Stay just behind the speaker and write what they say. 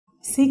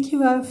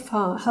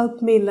CQF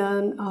helped me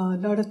learn a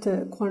lot of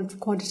the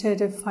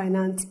quantitative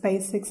finance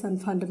basics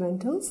and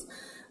fundamentals.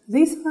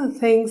 These are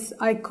things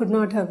I could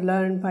not have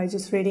learned by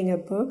just reading a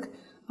book.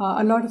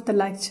 A lot of the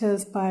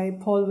lectures by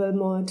Paul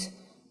Wilmott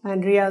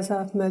and Riaz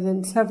Ahmed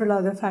and several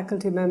other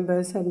faculty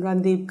members and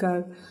Randeep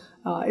Gug,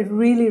 it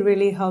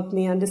really helped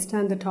me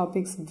understand the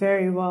topics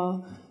very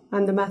well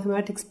and the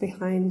mathematics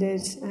behind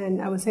it,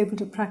 and I was able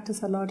to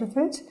practice a lot of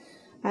it,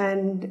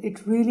 and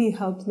it really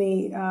helped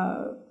me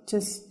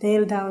just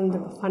nail down the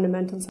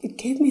fundamentals. It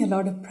gave me a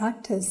lot of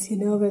practice,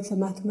 with the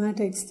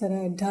mathematics that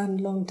I had done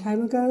a long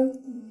time ago.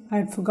 I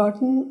had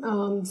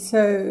forgotten.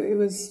 So it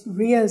was,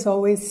 Riaz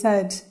always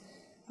said,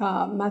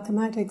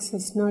 mathematics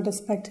is not a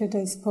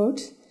spectator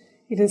sport.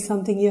 It is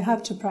something you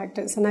have to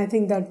practice. And I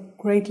think that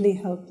greatly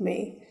helped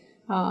me.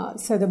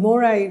 So the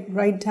more I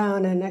write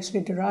down and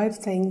actually derive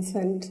things,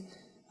 and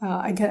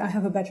I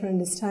have a better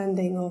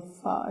understanding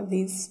of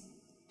these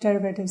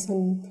derivatives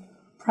and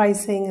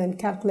pricing and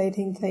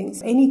calculating things.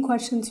 Any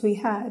questions we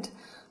had,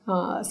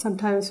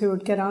 sometimes we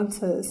would get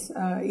answers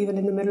even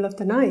in the middle of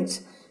the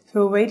night if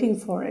we were waiting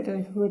for it,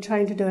 and if we were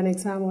trying to do an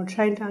exam or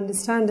trying to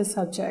understand a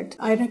subject.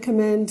 I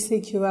recommend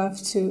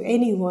CQF to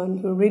anyone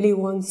who really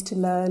wants to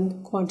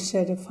learn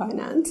quantitative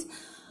finance.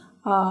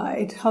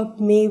 It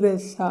helped me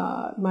with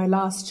my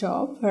last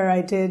job, where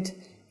I did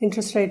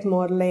interest rate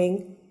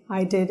modeling.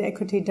 I did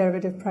equity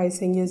derivative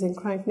pricing using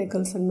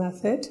Crank-Nicholson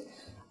method.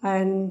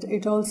 And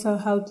it also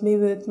helped me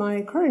with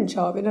my current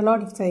job in a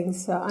lot of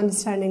things,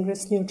 understanding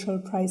risk-neutral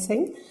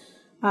pricing,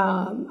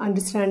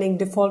 understanding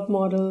default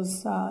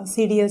models,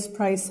 CDS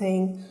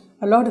pricing,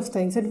 a lot of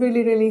things. It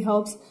really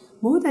helps.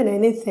 More than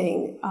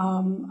anything,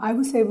 I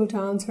was able to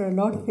answer a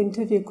lot of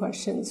interview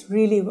questions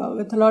really well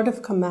with a lot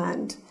of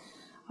command.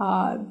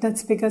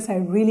 That's because I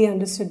really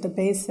understood the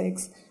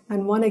basics.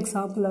 And one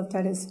example of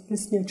that is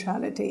risk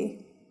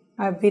neutrality.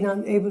 I've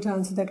been able to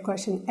answer that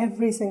question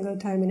every single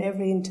time in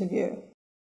every interview.